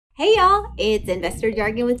Hey y'all, it's Investor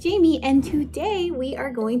Jargon with Jamie, and today we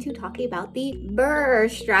are going to talk about the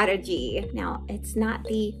BRRRR strategy. Now, it's not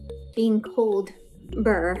the being cold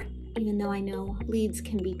BRRRR, even though I know leads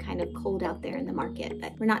can be kind of cold out there in the market,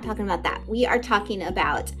 but we're not talking about that. We are talking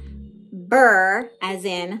about BRRRR as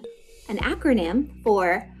in an acronym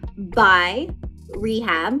for buy,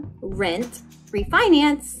 rehab, rent,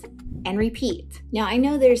 refinance, and repeat. Now, I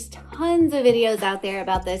know there's tons of videos out there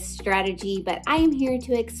about this strategy, but I am here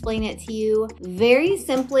to explain it to you very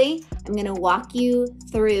simply. I'm going to walk you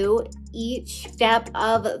through each step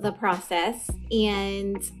of the process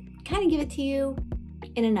and kind of give it to you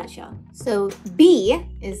in a nutshell. So B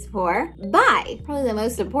is for buy. Probably the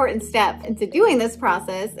most important step into doing this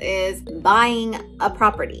process is buying a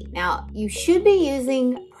property. Now, you should be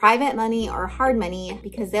using private money or hard money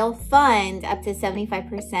because they'll fund up to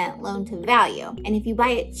 75% loan to value. And if you buy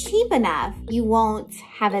it cheap enough, you won't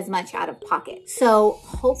have as much out of pocket. So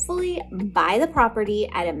hopefully buy the property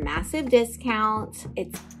at a massive discount.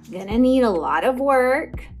 It's gonna need a lot of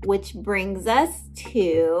work, which brings us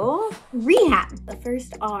to rehab. The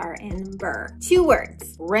first R in BRRRR. 2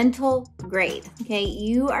 words, rental grade. Okay,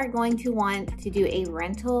 you are going to want to do a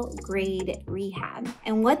rental grade rehab.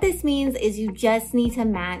 And what this means is you just need to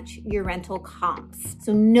match your rental comps.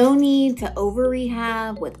 So no need to over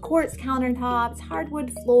rehab with quartz countertops,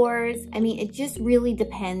 hardwood floors. I mean, it just really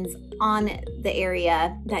depends on the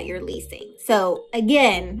area that you're leasing. So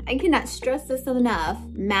again, I cannot stress this enough,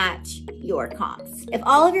 match your comps. If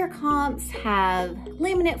all of your comps have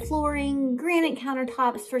laminate flooring, granite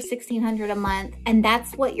countertops for $1,600 a month, and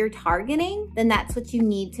that's what you're targeting, then that's what you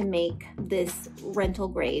need to make this rental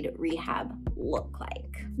grade rehab look like.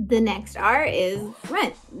 The next R is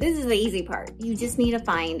rent. This is the easy part. You just need to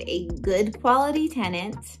find a good quality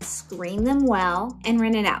tenant, screen them well, and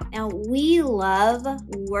rent it out. Now, we love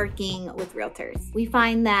working with realtors. We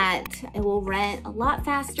find that it will rent a lot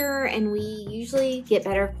faster and we usually get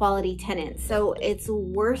better quality tenants. So it's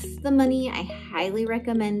worth the money. I highly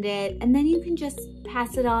recommend it. And then you can just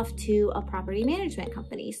pass it off to a property management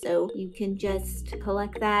company. So you can just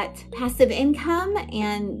collect that passive income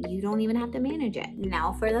and you don't even have to manage it.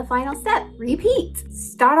 Now for the final step, repeat.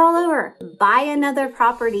 Start all over. Buy another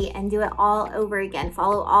property and do it all over again.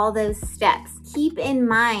 Follow all those steps. Keep in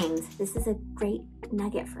mind, this is a great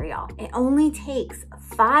nugget for y'all. It only takes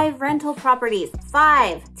 5 rental properties,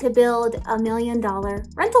 5, to build $1 million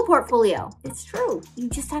rental portfolio. It's true. You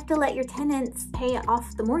just have to let your tenants pay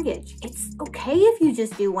off the mortgage. It's okay if you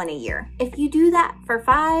just do 1 a year. If you do that for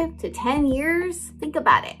 5 to 10 years, think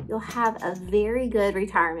about it. You'll have a very good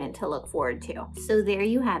retirement to look forward to. So there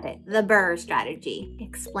you have it. The BRRRR strategy.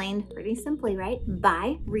 Explained pretty simply, right?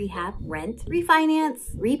 Buy, rehab, rent,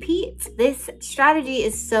 refinance, repeat. This strategy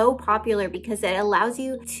is so popular because it allows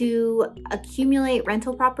you to accumulate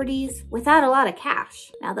rental properties without a lot of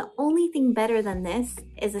cash. Now, the only thing better than this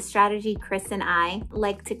is a strategy Chris and I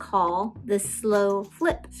like to call the slow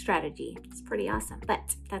flip strategy. It's pretty awesome,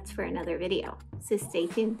 but that's for another video. So stay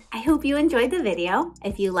tuned. I hope you enjoyed the video.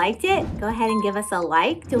 If you liked it, go ahead and give us a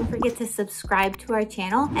like. Don't forget to subscribe to our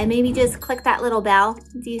channel and maybe just click that little bell.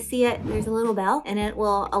 Do you see it? There's a little bell and it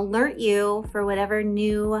will alert you for whatever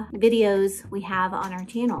new videos we have on our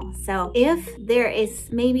channel. So if there is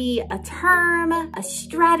maybe a term, a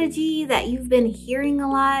strategy that you've been hearing a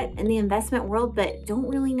lot in the investment world, but don't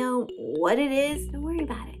really know what it is, don't worry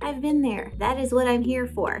about it. I've been there. That is what I'm here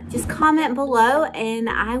for. Just comment below and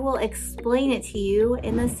I will explain it to you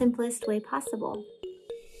in the simplest way possible.